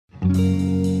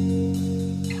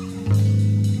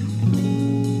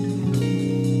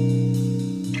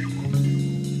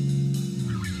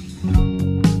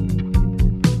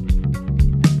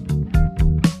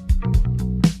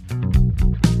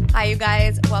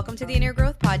guys, welcome to the Inner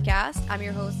Growth Podcast. I'm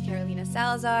your host, Carolina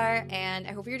Salazar, and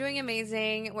I hope you're doing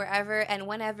amazing wherever and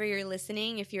whenever you're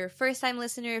listening. If you're a first-time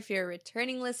listener, if you're a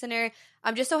returning listener,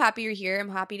 I'm just so happy you're here. I'm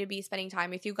happy to be spending time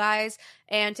with you guys,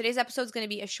 and today's episode is going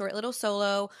to be a short little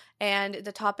solo, and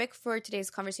the topic for today's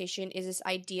conversation is this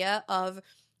idea of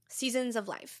seasons of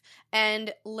life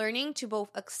and learning to both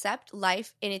accept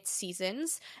life in its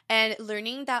seasons and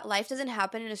learning that life doesn't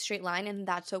happen in a straight line and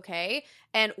that's okay,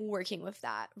 and working with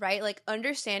that, right? Like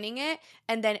understanding it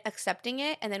and then accepting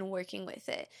it and then working with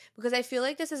it, because I feel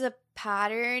like this is a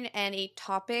pattern and a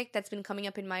topic that's been coming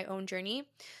up in my own journey,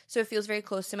 so it feels very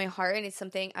close to my heart, and it's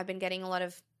something I've been getting a lot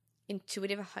of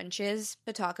intuitive hunches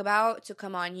to talk about, to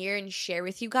come on here and share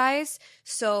with you guys.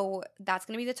 So that's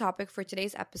going to be the topic for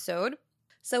today's episode.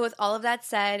 So with all of that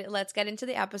said, let's get into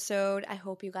the episode. I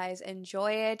hope you guys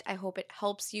enjoy it. I hope it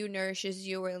helps you, nourishes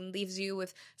you, or leaves you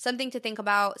with something to think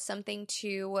about, something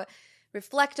to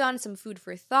reflect on, some food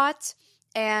for thought.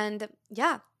 And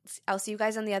yeah, I'll see you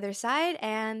guys on the other side,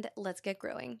 and let's get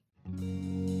growing.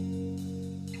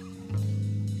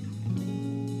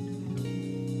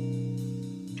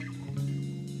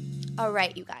 All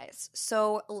right, you guys.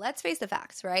 So let's face the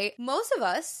facts, right? Most of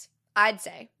us,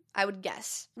 I would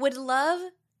guess, would love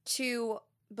to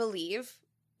believe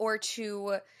or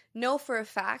to know for a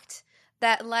fact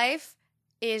that life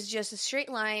is just a straight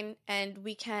line and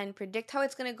we can predict how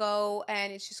it's going to go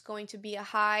and it's just going to be a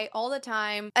high all the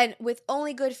time and with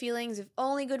only good feelings, with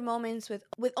only good moments, with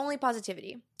only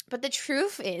positivity. But the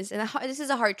truth is, and this is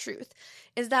a hard truth,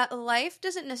 is that life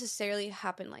doesn't necessarily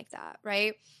happen like that,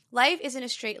 right? Life isn't a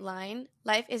straight line.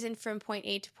 Life isn't from point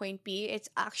A to point B. It's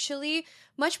actually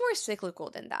much more cyclical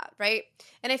than that, right?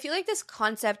 And I feel like this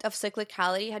concept of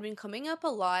cyclicality had been coming up a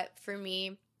lot for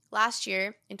me last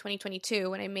year in 2022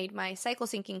 when I made my cycle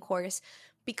syncing course,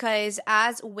 because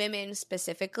as women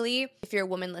specifically, if you're a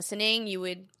woman listening, you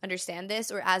would understand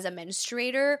this, or as a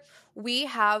menstruator, we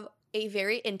have a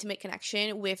very intimate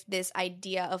connection with this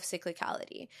idea of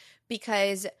cyclicality,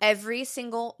 because every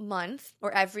single month,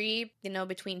 or every,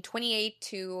 between 28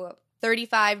 to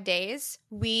 35 days,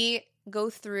 we go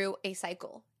through a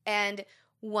cycle. And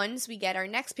once we get our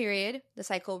next period, the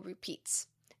cycle repeats.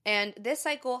 And this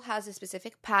cycle has a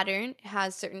specific pattern. It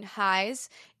has certain highs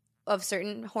of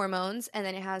certain hormones, and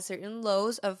then it has certain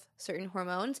lows of certain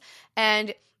hormones,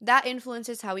 and that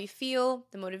influences how we feel,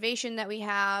 the motivation that we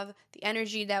have, the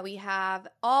energy that we have,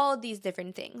 all these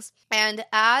different things. And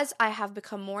as I have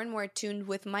become more and more attuned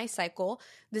with my cycle,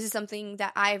 this is something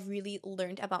that I've really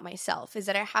learned about myself, is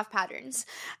that I have patterns.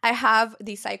 I have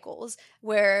these cycles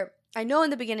where I know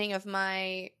in the beginning of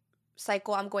my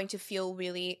cycle I'm going to feel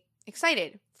really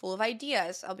excited, full of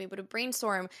ideas. I'll be able to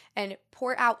brainstorm and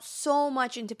pour out so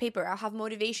much into paper. I'll have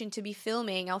motivation to be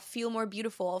filming. I'll feel more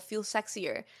beautiful. I'll feel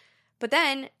sexier. But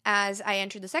then as I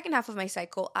enter the second half of my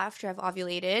cycle, after I've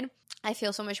ovulated, I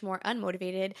feel so much more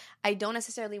unmotivated. I don't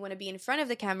necessarily want to be in front of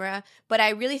the camera, but I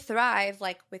really thrive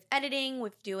with editing,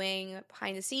 with doing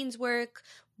behind the scenes work,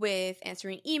 with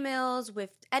answering emails,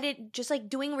 with just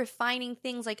doing refining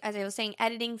things, as I was saying,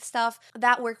 editing stuff.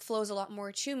 That work flows a lot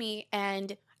more to me,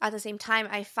 and at the same time,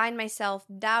 I find myself,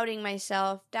 doubting my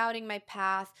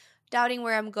path, doubting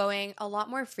where I'm going a lot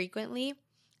more frequently.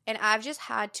 And I've just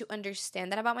had to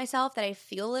understand that about myself, that I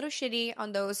feel a little shitty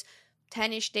on those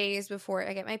 10-ish days before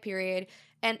I get my period.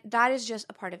 And that is just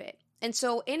a part of it. And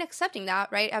so in accepting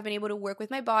that, right, I've been able to work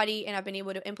with my body, and I've been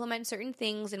able to implement certain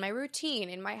things in my routine,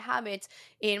 in my habits,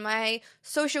 in my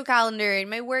social calendar, in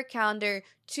my work calendar,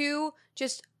 to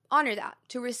just honor that,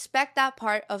 to respect that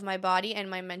part of my body and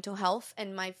my mental health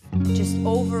and my just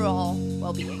overall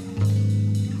well-being.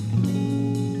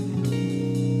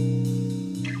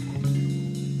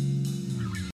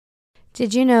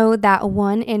 Did you know that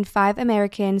 1 in 5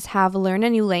 Americans have learned a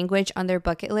new language on their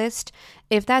bucket list?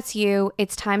 If that's you,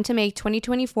 it's time to make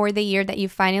 2024 the year that you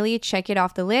finally check it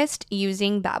off the list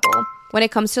using Babbel. When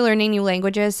it comes to learning new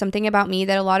languages, something about me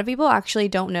that a lot of people actually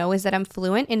don't know is that I'm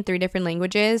fluent in 3 different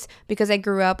languages. Because I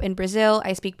grew up in Brazil,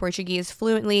 I speak Portuguese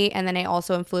fluently, and then I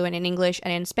also am fluent in English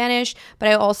and in Spanish. But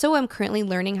I also am currently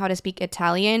learning how to speak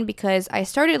Italian, because I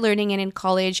started learning it in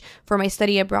college for my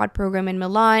study abroad program in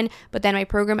Milan, but then my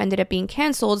program ended up being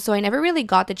canceled, so I never really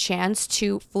got the chance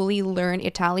to fully learn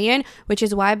Italian, which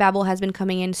is why Babbel has been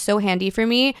coming in so handy for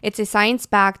me. It's a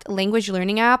science-backed language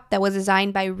learning app that was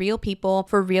designed by real people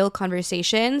for real conversations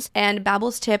conversations. And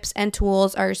Babbel's tips and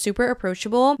tools are super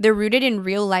approachable. They're rooted in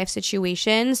real life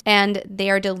situations, and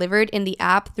they are delivered in the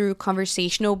app through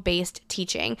conversational based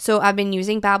teaching. So I've been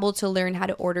using Babbel to learn how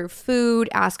to order food,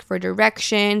 ask for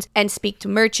directions, and speak to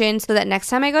merchants so that next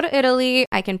time I go to Italy,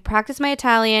 I can practice my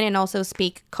Italian and also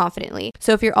speak confidently.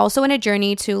 So if you're also in a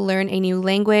journey to learn a new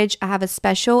language, I have a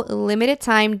special limited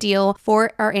time deal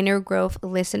for our Inner Growth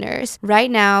listeners.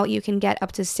 Right now, you can get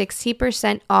up to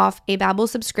 60% off a Babbel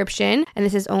subscription, and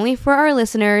this is only for our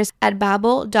listeners at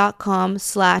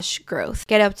babbel.com/growth.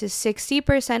 Get up to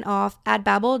 60% off at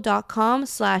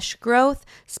babbel.com/growth,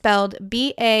 spelled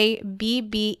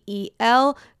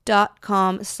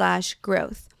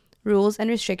BABBEL.com/growth. Rules and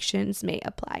restrictions may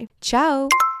apply. Ciao!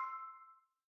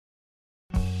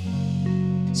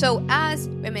 So as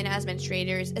women, as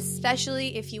menstruators,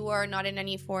 especially if you are not in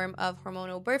any form of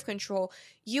hormonal birth control,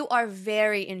 you are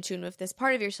very in tune with this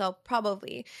part of yourself,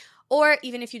 probably. Or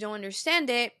even if you don't understand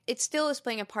it, it still is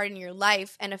playing a part in your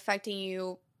life and affecting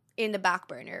you in the back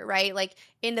burner, right? Like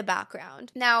in the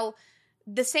background. Now,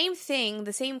 the same thing,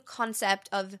 the same concept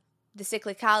of the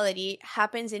cyclicality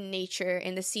happens in nature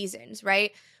in the seasons,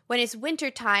 right? When it's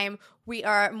wintertime, we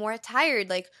are more tired.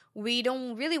 Like, we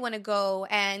don't really want to go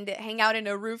and hang out in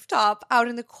a rooftop out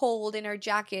in the cold in our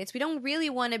jackets. We don't really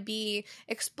want to be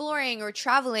exploring or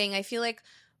traveling. I feel like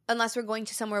unless we're going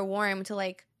to somewhere warm to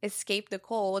like escape the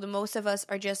cold, most of us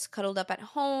are just cuddled up at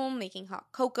home, making hot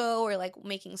cocoa or like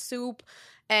making soup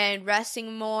and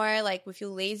resting more. Like, we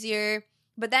feel lazier.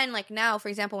 But then, like now, for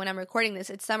example, when I'm recording this,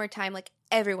 it's summertime, like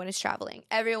everyone is traveling.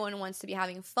 Everyone wants to be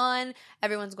having fun.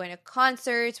 Everyone's going to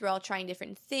concerts. We're all trying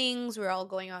different things. We're all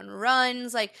going on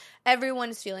runs. Like,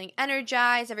 everyone's feeling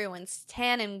energized. Everyone's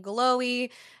tan and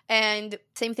glowy. And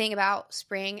same thing about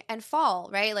spring and fall,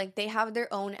 right? Like, they have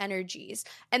their own energies.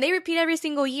 And they repeat every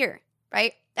single year,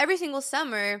 right? Every single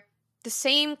summer, the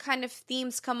same kind of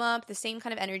themes come up. The same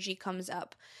kind of energy comes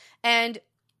up. And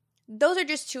those are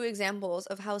just two examples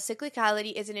of how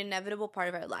cyclicality is an inevitable part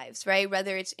of our lives, right?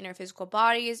 Whether it's in our physical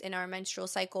bodies, in our menstrual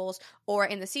cycles, or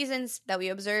in the seasons that we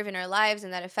observe in our lives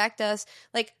and that affect us.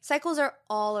 Like, cycles are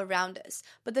all around us.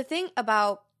 But the thing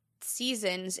about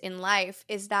seasons in life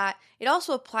is that it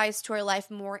also applies to our life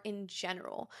more in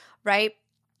general, right?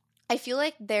 I feel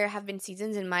like there have been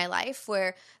seasons in my life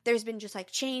where there's been just like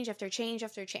change after change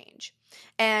after change.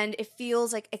 And it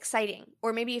feels like exciting,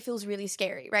 or maybe it feels really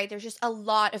scary, right? There's just a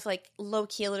lot of like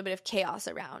low-key, a little bit of chaos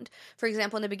around. For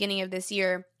example, in the beginning of this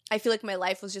year, I feel like my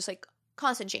life was just like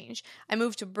constant change. I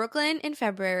moved to Brooklyn in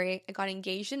February. I got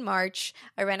engaged in March.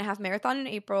 I ran a half marathon in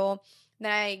April.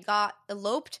 Then I got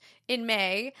eloped in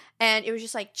May, and it was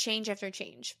just like change after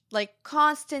change. Like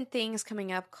constant things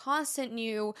coming up, constant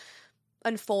new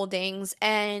unfoldings,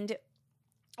 and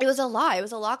it was a lot. It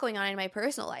was a lot going on in my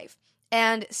personal life.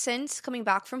 And since coming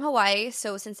back from Hawaii,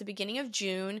 so since the beginning of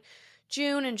June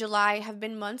and July have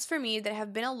been months for me that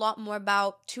have been a lot more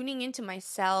about tuning into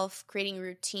myself, creating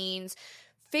routines,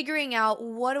 figuring out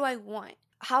what do I want.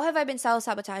 How have I been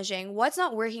self-sabotaging? What's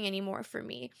not working anymore for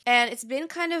me? And it's been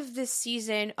kind of this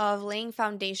season of laying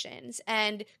foundations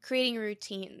and creating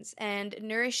routines and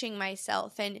nourishing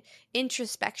myself and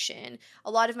introspection.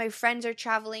 A lot of my friends are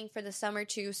traveling for the summer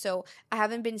too, so I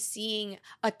haven't been seeing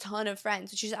a ton of friends,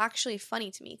 which is actually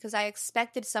funny to me because I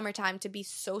expected summertime to be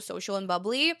so social and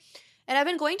bubbly. And I've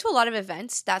been going to a lot of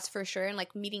events, that's for sure, and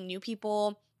like meeting new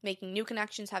people, making new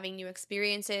connections, having new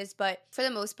experiences. But for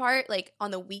the most part, like on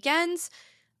the weekends,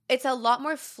 it's a lot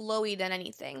more flowy than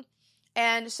anything.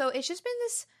 And so it's just been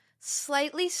this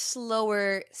slightly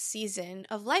slower season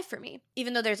of life for me,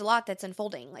 even though there's a lot that's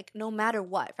unfolding, like no matter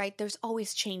what, right? There's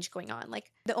always change going on.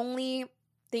 Like, the only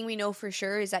thing we know for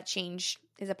sure is that change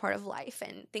is a part of life,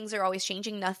 and things are always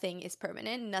changing. Nothing is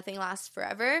permanent. Nothing lasts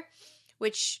forever,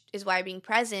 which is why being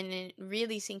present and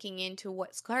really sinking into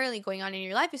what's currently going on in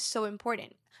your life is so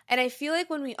important. And I feel like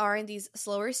when we are in these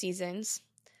slower seasons,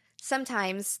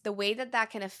 sometimes the way that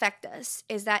that can affect us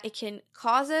is that it can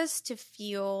cause us to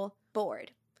feel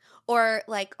bored, or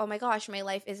like, oh my gosh, my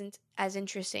life isn't as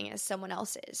interesting as someone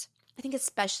else's. I think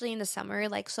especially in the summer,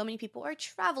 like so many people are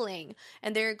traveling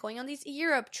and they're going on these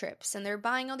Europe trips and they're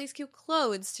buying all these cute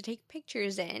clothes to take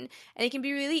pictures in. And it can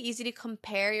be really easy to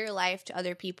compare your life to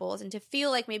other people's and to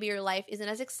feel like maybe your life isn't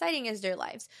as exciting as their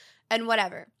lives and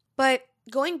whatever. But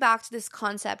going back to this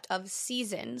concept of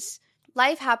seasons,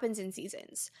 life happens in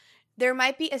seasons. There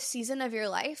might be a season of your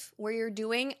life where you're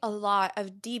doing a lot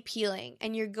of deep healing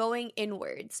and you're going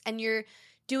inwards and you're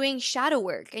doing shadow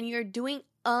work and you're doing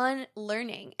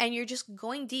unlearning and you're just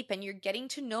going deep and you're getting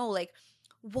to know like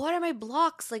what are my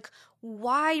blocks? Like,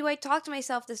 why do I talk to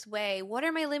myself this way? What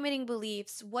are my limiting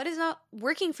beliefs? What is not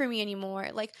working for me anymore?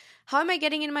 Like, how am I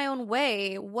getting in my own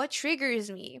way? What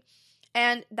triggers me?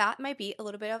 And that might be a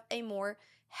little bit of a more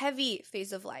heavy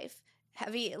phase of life,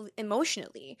 heavy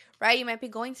emotionally, right? You might be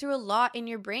going through a lot in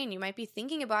your brain. You might be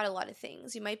thinking about a lot of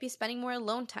things. You might be spending more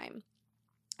alone time.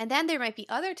 And then there might be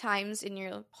other times in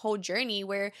your whole journey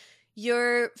where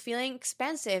you're feeling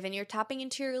expansive and you're tapping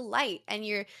into your light and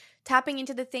you're tapping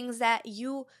into the things that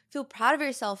you feel proud of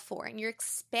yourself for, and you're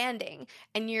expanding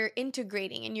and you're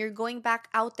integrating and you're going back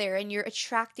out there and you're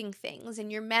attracting things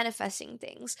and you're manifesting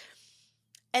things.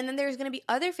 And then there's going to be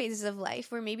other phases of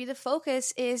life where maybe the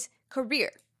focus is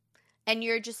career and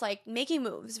you're just like making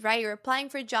moves, right? You're applying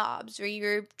for jobs, or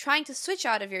you're trying to switch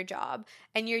out of your job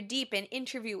and you're deep in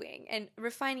interviewing and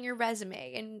refining your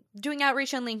resume and doing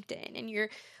outreach on LinkedIn, and you're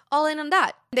all in on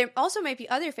that. There also might be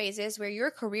other phases where your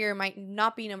career might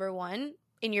not be number one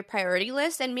in your priority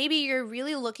list, and maybe you're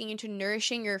really looking into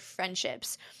nourishing your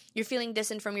friendships. You're feeling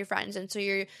distant from your friends, and so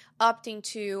you're opting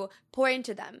to pour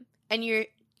into them, and you're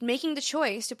making the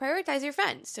choice to prioritize your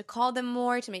friends, to call them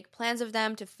more, to make plans of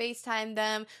them, to FaceTime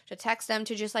them, to text them,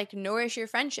 to just like nourish your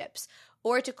friendships,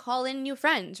 or to call in new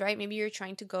friends, right? Maybe you're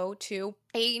trying to go to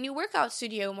a new workout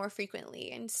studio more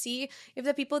frequently and see if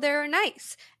the people there are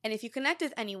nice and if you connect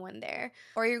with anyone there,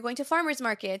 or you're going to farmers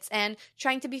markets and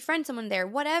trying to befriend someone there,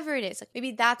 whatever it is. Like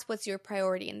maybe that's what's your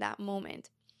priority in that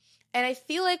moment. And I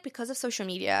feel like because of social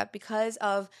media, because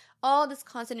of all this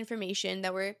constant information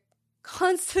that we're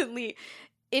constantly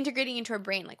integrating into our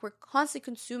brain, like we're constantly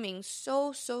consuming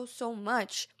so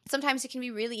much, sometimes it can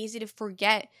be really easy to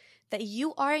forget that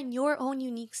you are in your own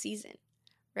unique season,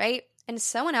 right? And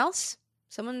someone else,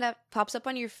 someone that pops up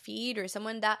on your feed or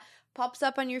someone that pops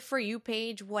up on your For You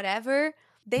page, whatever,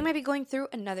 they might be going through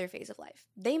another phase of life.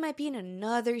 They might be in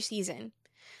another season.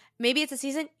 Maybe it's a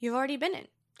season you've already been in.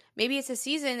 Maybe it's a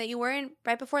season that you were in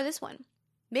right before this one.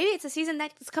 Maybe it's a season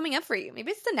that's coming up for you.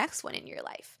 Maybe it's the next one in your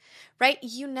life, right?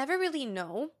 You never really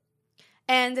know.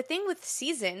 And the thing with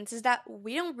seasons is that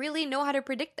we don't really know how to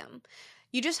predict them.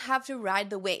 You just have to ride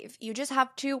the wave. You just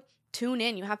have to tune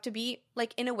in. You have to be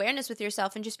like in awareness with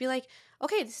yourself and just be like,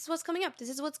 okay, this is what's coming up. This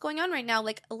is what's going on right now.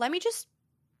 Like, let me just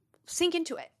sink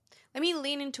into it. Let me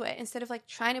lean into it instead of like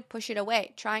trying to push it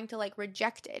away, trying to like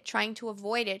reject it, trying to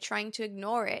avoid it, trying to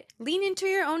ignore it. Lean into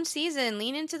your own season.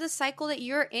 Lean into the cycle that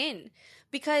you're in.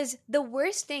 Because the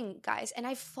worst thing, guys, and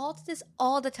I fault this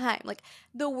all the time, like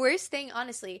the worst thing,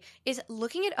 honestly, is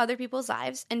looking at other people's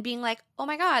lives and being like, oh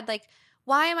my God, like,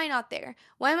 why am I not there?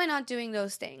 Why am I not doing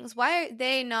those things? Why are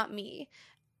they not me?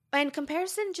 And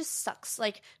comparison just sucks.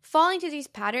 Like falling to these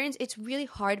patterns, it's really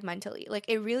hard mentally. Like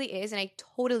it really is. And I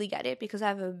totally get it because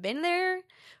I've been there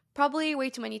probably way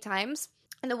too many times.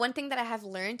 And the one thing that I have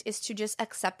learned is to just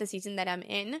accept the season that I'm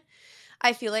in.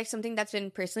 I feel like something that's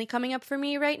been personally coming up for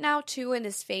me right now too in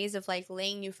this phase of like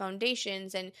laying new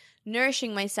foundations and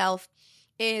nourishing myself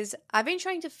is I've been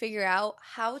trying to figure out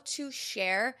how to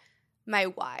share my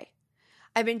why.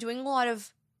 I've been doing a lot of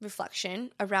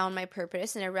reflection around my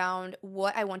purpose and around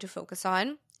what I want to focus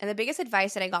on. And the biggest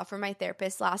advice that I got from my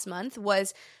therapist last month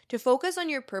was to focus on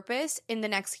your purpose in the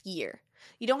next year.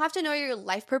 You don't have to know your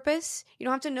life purpose. You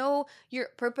don't have to know your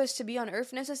purpose to be on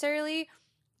earth necessarily.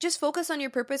 Just focus on your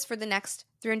purpose for the next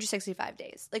 365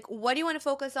 days. Like, what do you want to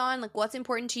focus on? Like, what's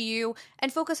important to you?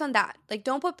 And focus on that. Like,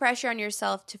 don't put pressure on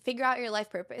yourself to figure out your life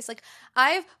purpose. Like,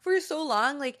 I've, for so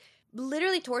long, like,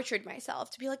 literally tortured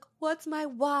myself to be like, what's my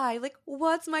why? Like,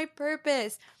 what's my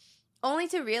purpose? Only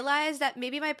to realize that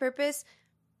maybe my purpose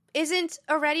isn't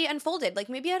already unfolded. Like,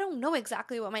 maybe I don't know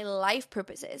exactly what my life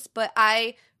purpose is, but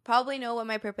I probably know what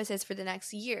my purpose is for the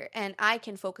next year, and I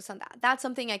can focus on that. That's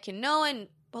something I can know and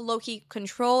low-key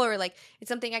control, or like it's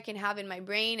something I can have in my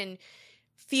brain and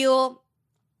feel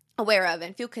aware of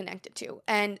and feel connected to.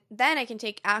 And then I can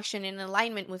take action in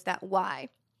alignment with that why.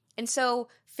 And so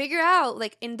figure out,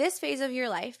 like, in this phase of your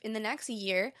life, in the next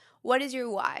year, what is your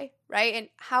why, right? And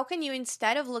how can you,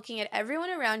 instead of looking at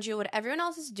everyone around you, what everyone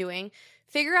else is doing,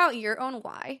 figure out your own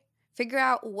why, figure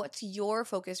out what's your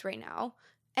focus right now,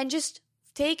 and just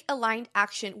take aligned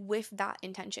action with that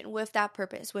intention, with that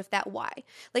purpose, with that why.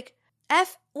 Like,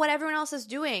 F what everyone else is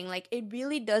doing. Like, it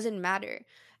really doesn't matter.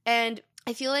 And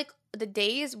I feel like the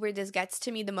days where this gets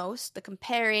to me the most, the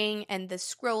comparing and the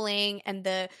scrolling and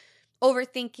the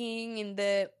overthinking and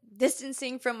the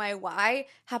distancing from my why,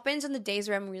 happens on the days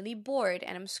where I'm really bored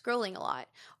and I'm scrolling a lot,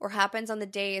 or happens on the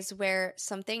days where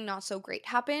something not so great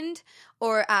happened,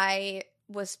 or I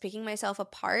was picking myself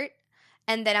apart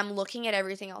And then I'm looking at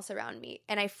everything else around me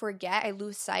and I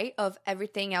lose sight of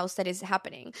everything else that is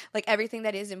happening. Like everything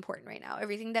that is important right now,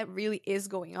 everything that really is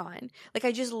going on. Like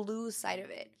I just lose sight of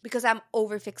it because I'm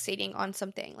over fixating on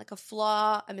something like a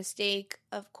flaw, a mistake,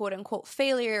 a quote unquote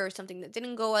failure, or something that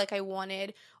didn't go like I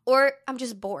wanted, or I'm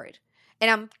just bored and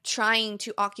I'm trying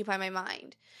to occupy my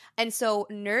mind. And so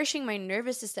nourishing my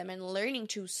nervous system and learning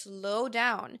to slow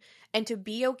down and to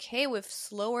be okay with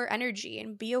slower energy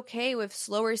and be okay with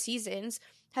slower seasons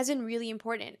has been really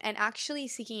important. And actually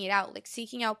seeking it out, like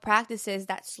seeking out practices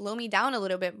that slow me down a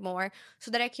little bit more so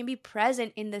that I can be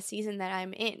present in the season that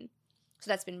I'm in. So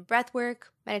that's been breath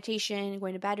work, meditation,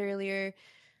 going to bed earlier,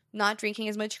 not drinking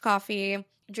as much coffee,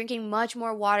 drinking much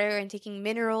more water and taking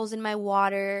minerals in my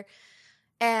water,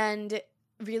 and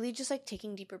really just like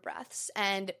taking deeper breaths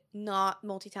and not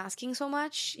multitasking so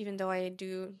much, even though I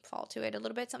do fall to it a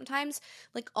little bit sometimes.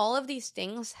 Like all of these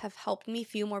things have helped me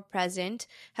feel more present,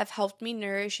 have helped me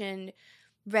nourish and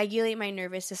regulate my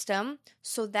nervous system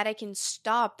so that I can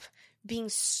stop being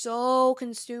so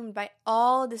consumed by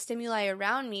all the stimuli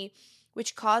around me,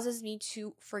 which causes me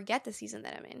to forget the season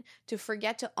that I'm in, to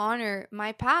forget to honor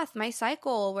my path, my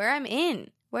cycle, where I'm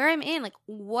in, like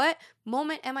what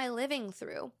moment am I living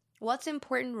through? What's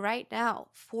important right now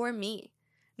for me,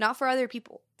 not for other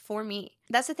people, for me.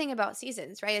 That's the thing about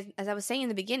seasons, right? As I was saying in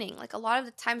the beginning, like a lot of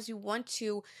the times we want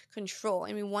to control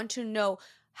and we want to know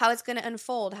how it's going to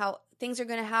unfold, how things are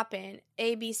going to happen,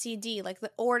 A, B, C, D, like the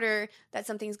order that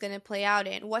something's going to play out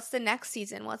in. What's the next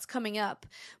season? What's coming up?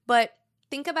 But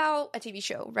think about a TV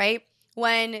show, right?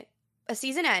 When a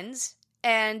season ends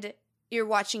and you're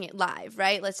watching it live,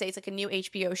 right? Let's say it's like a new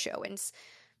HBO show and it's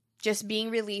just being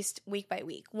released week by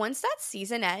week. Once that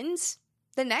season ends,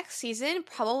 the next season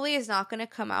probably is not going to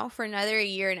come out for another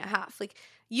year and a half. Like,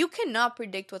 you cannot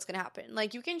predict what's going to happen.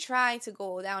 Like, you can try to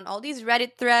go down all these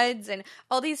Reddit threads and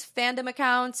all these fandom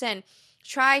accounts and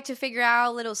try to figure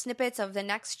out little snippets of the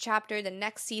next chapter, the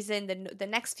next season, the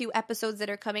next few episodes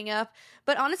that are coming up.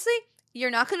 But honestly,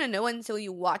 you're not going to know until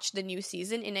you watch the new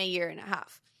season in a year and a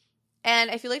half.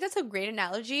 And I feel like that's a great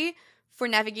analogy for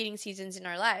navigating seasons in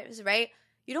our lives, right?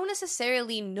 You don't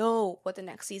necessarily know what the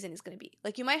next season is going to be.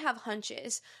 Like, you might have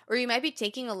hunches, or you might be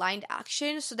taking aligned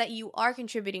action so that you are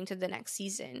contributing to the next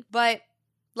season. But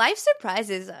life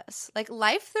surprises us. Like,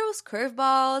 life throws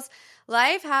curveballs.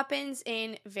 Life happens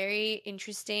in very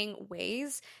interesting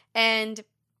ways. And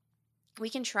we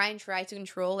can try to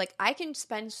control. Like, I can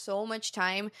spend so much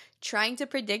time trying to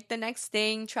predict the next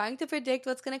thing, trying to predict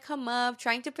what's going to come up,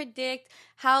 trying to predict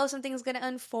how something's going to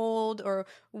unfold or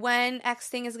when X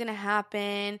thing is going to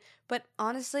happen. But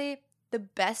honestly, the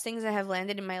best things that have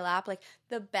landed in my lap, like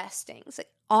the best things, like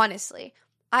honestly,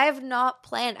 I have not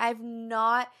planned. I've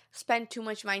not spent too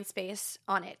much mind space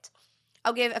on it.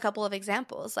 I'll give a couple of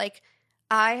examples. Like,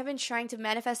 I have been trying to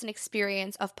manifest an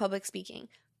experience of public speaking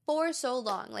for so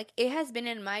long. Like, it has been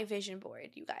in my vision board,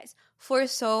 you guys, for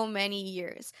so many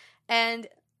years. And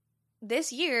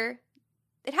this year,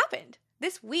 it happened.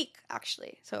 This week,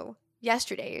 actually. So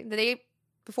yesterday, the day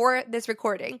before this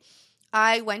recording,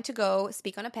 I went to go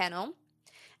speak on a panel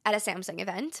at a Samsung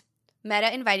event.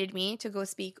 Meta invited me to go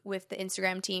speak with the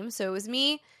Instagram team. So it was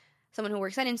me, someone who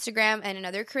works on Instagram, and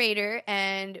another creator,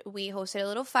 and we hosted a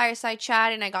little fireside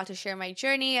chat, and I got to share my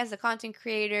journey as a content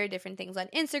creator, different things on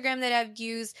Instagram that I've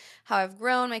used, how I've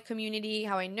grown my community,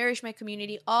 how I nourish my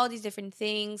community, all these different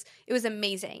things. It was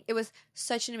amazing. It was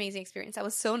such an amazing experience. I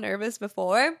was so nervous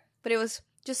before, but it was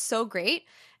just so great.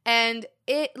 And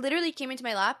it literally came into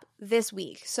my lap this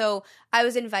week. So I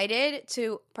was invited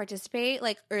to participate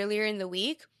like earlier in the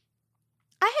week.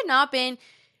 I had not been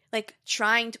like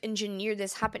trying to engineer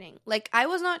this happening. Like, I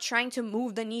was not trying to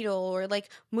move the needle or like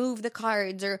move the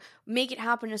cards or make it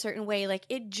happen a certain way. Like,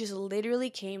 it just literally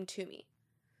came to me.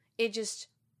 It just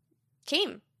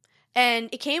came. And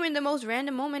it came in the most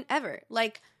random moment ever.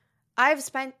 Like, I've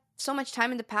spent so much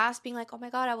time in the past being like, oh my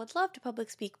God, I would love to public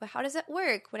speak, but how does that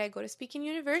work? Would I go to speak in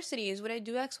universities? Would I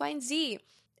do X, Y, and Z?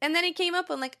 And then it came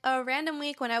up on like a random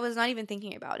week when I was not even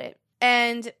thinking about it.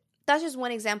 And that's just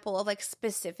one example of like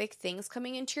specific things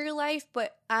coming into your life,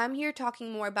 but I'm here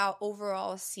talking more about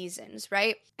overall seasons,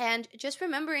 right? And just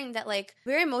remembering that like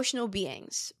we're emotional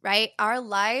beings, right? Our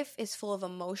life is full of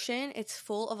emotion. It's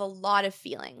full of a lot of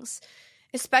feelings,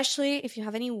 especially if you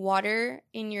have any water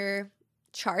in your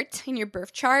chart, in your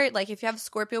birth chart. Like, if you have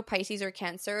Scorpio, Pisces, or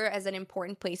Cancer as an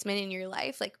important placement in your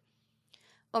life, like,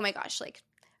 oh my gosh, like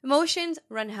emotions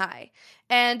run high.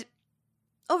 And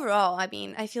overall, I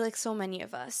mean, I feel like so many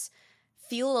of us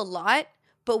feel a lot,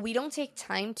 but we don't take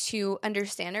time to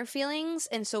understand our feelings,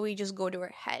 and so we just go to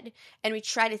our head and we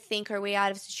try to think our way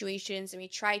out of situations, and we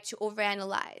try to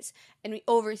overanalyze and we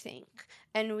overthink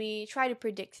and we try to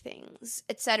predict things,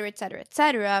 etc., etc.,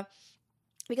 etc.,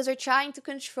 because we're trying to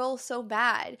control so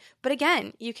bad. But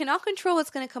again, you cannot control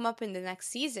what's going to come up in the next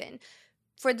season.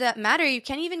 For that matter, you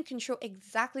can't even control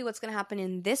exactly what's going to happen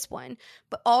in this one.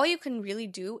 But all you can really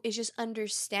do is just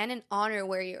understand and honor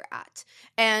where you're at.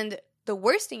 And the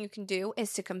worst thing you can do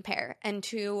is to compare and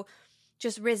to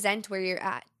just resent where you're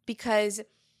at. Because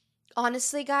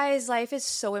honestly, guys, life is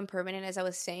so impermanent, as I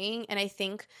was saying. And I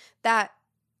think that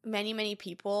many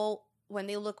people, when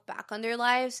they look back on their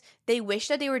lives, they wish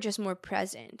that they were just more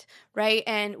present, right?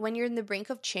 And when you're in the brink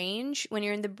of change, when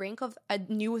you're in the brink of a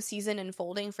new season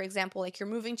unfolding, for example, like you're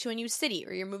moving to a new city,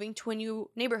 or you're moving to a new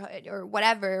neighborhood or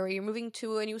whatever, or you're moving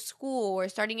to a new school or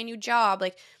starting a new job,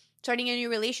 like starting a new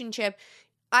relationship,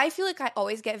 I feel like I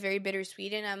always get very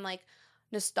bittersweet and I'm like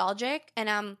nostalgic, and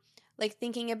I'm like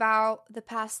thinking about the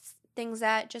past things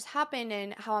that just happened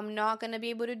and how I'm not going to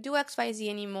be able to do XYZ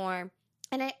anymore.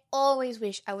 And I always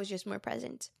wish I was just more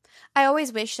present. I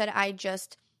always wish that I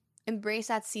just embrace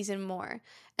that season more.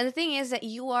 And the thing is that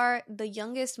you are the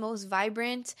youngest, most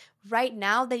vibrant right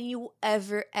now that you will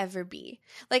ever be.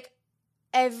 Like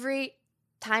every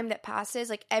time that passes,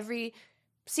 like every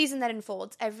season that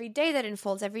unfolds, every day that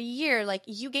unfolds, every year, like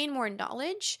you gain more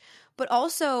knowledge, but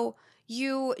also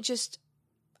you just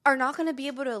are not going to be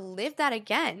able to live that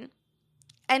again.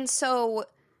 And so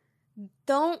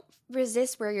don't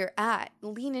resist where you're at.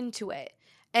 Lean into it.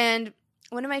 And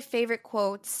one of my favorite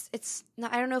quotes, it's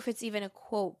not, I don't know if it's even a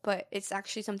quote, but it's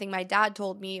actually something my dad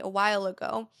told me a while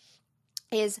ago,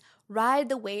 is ride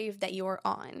the wave that you're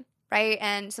on, right?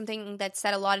 And something that's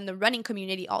said a lot in the running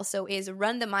community also is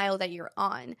run the mile that you're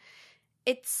on.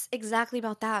 It's exactly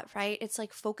about that, right? It's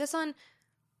like focus on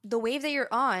the wave that you're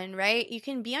on, right? You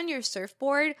can be on your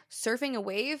surfboard surfing a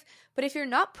wave, but if you're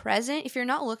not present, if you're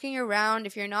not looking around,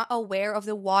 if you're not aware of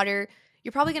the water,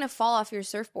 you're probably going to fall off your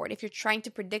surfboard if you're trying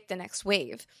to predict the next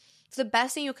wave. So the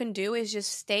best thing you can do is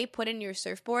just stay put in your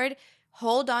surfboard,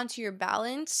 hold on to your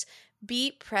balance,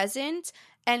 be present,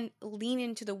 and lean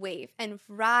into the wave and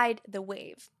ride the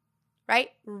wave, right?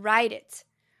 Ride it.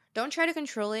 Don't try to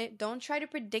control it. Don't try to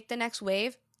predict the next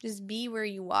wave. Just be where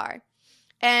you are.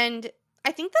 And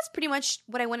I think that's pretty much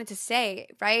what I wanted to say,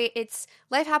 right? It's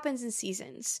life happens in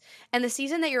seasons. And the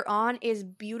season that you're on is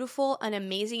beautiful and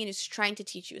amazing and is trying to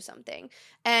teach you something.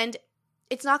 And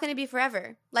it's not going to be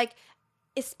forever. Like,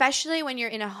 especially when you're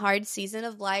in a hard season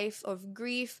of life, of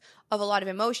grief, of a lot of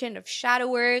emotion, of shadow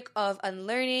work, of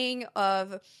unlearning,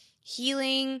 of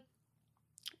healing.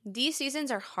 These seasons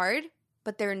are hard,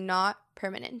 but they're not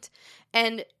permanent.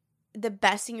 And the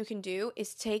best thing you can do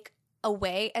is take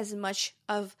away as much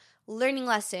of learning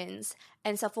lessons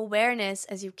and self-awareness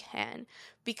as you can,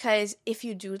 because if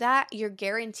you do that, you're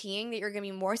guaranteeing that you're going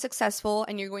to be more successful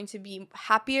and you're going to be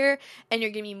happier and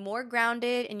you're going to be more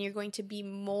grounded and you're going to be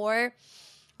more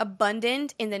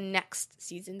abundant in the next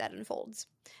season that unfolds.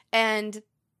 And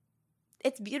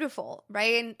it's beautiful,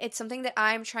 right? And it's something that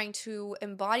I'm trying to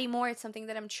embody more. It's something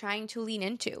that I'm trying to lean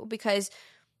into, because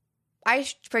I,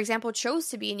 for example, chose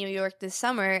to be in New York this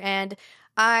summer, and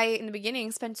I, in the beginning,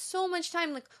 spent so much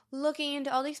time like looking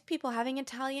into all these people having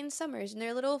Italian summers and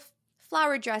their little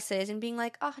flower dresses and being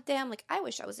like, oh, damn, like I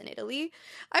wish I was in Italy.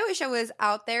 I wish I was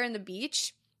out there in the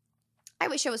beach. I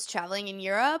wish I was traveling in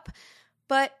Europe,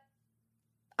 but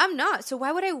I'm not. So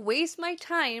why would I waste my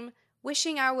time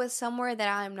wishing I was somewhere that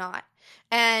I'm not?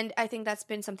 And I think that's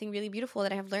been something really beautiful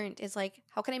that I have learned is like,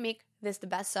 how can I make this the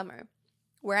best summer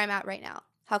where I'm at right now?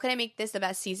 How can I make this the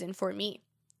best season for me?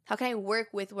 How can I work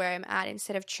with where I'm at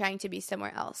instead of trying to be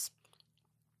somewhere else?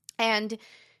 And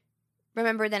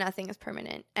remember that nothing is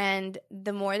permanent. And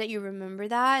the more that you remember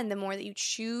that and the more that you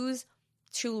choose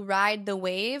to ride the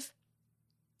wave,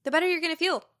 the better you're going to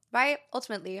feel, right?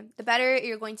 Ultimately, the better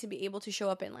you're going to be able to show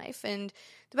up in life and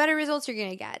the better results you're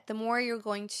going to get. The more you're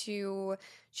going to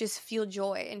just feel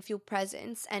joy and feel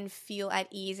presence and feel at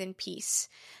ease and peace.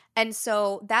 And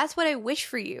so that's what I wish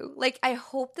for you. Like, I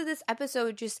hope that this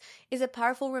episode just is a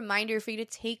powerful reminder for you to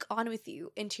take on with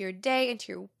you into your day,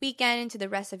 into your weekend, into the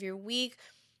rest of your week.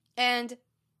 And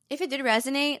if it did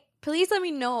resonate, please let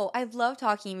me know. I love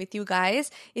talking with you guys.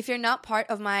 If you're not part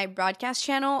of my broadcast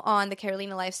channel on the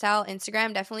Carolina Lifestyle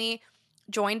Instagram, definitely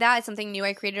join that. It's something new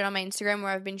I created on my Instagram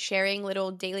where I've been sharing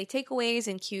little daily takeaways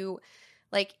and cute,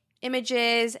 like,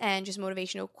 images and just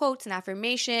motivational quotes and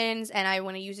affirmations, and I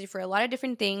want to use it for a lot of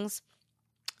different things.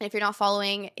 And if you're not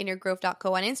following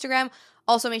innergrowth.co on Instagram,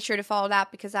 Also, make sure to follow that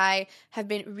because I have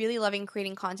been really loving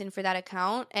creating content for that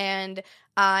account, and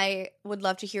I would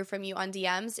love to hear from you on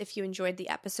DMs. If you enjoyed the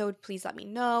episode, please let me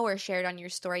know or share it on your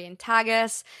story and tag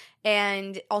us.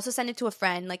 And also send it to a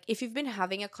friend. Like, if you've been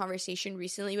having a conversation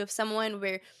recently with someone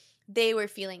where they were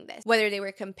feeling this, whether they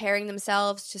were comparing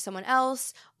themselves to someone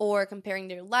else or comparing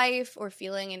their life or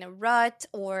feeling in a rut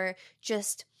or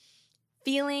just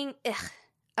feeling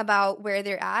about where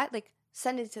they're at, like,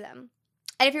 send it to them.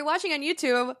 And if you're watching on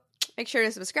YouTube, make sure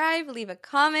to subscribe, leave a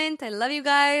comment. I love you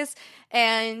guys,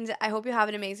 and I hope you have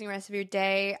an amazing rest of your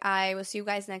day. I will see you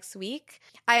guys next week.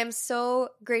 I am so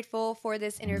grateful for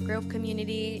this Inner Growth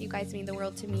community. You guys mean the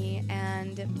world to me,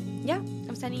 and yeah,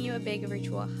 I'm sending you a big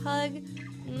virtual hug.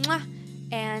 Mwah!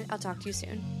 And I'll talk to you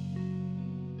soon.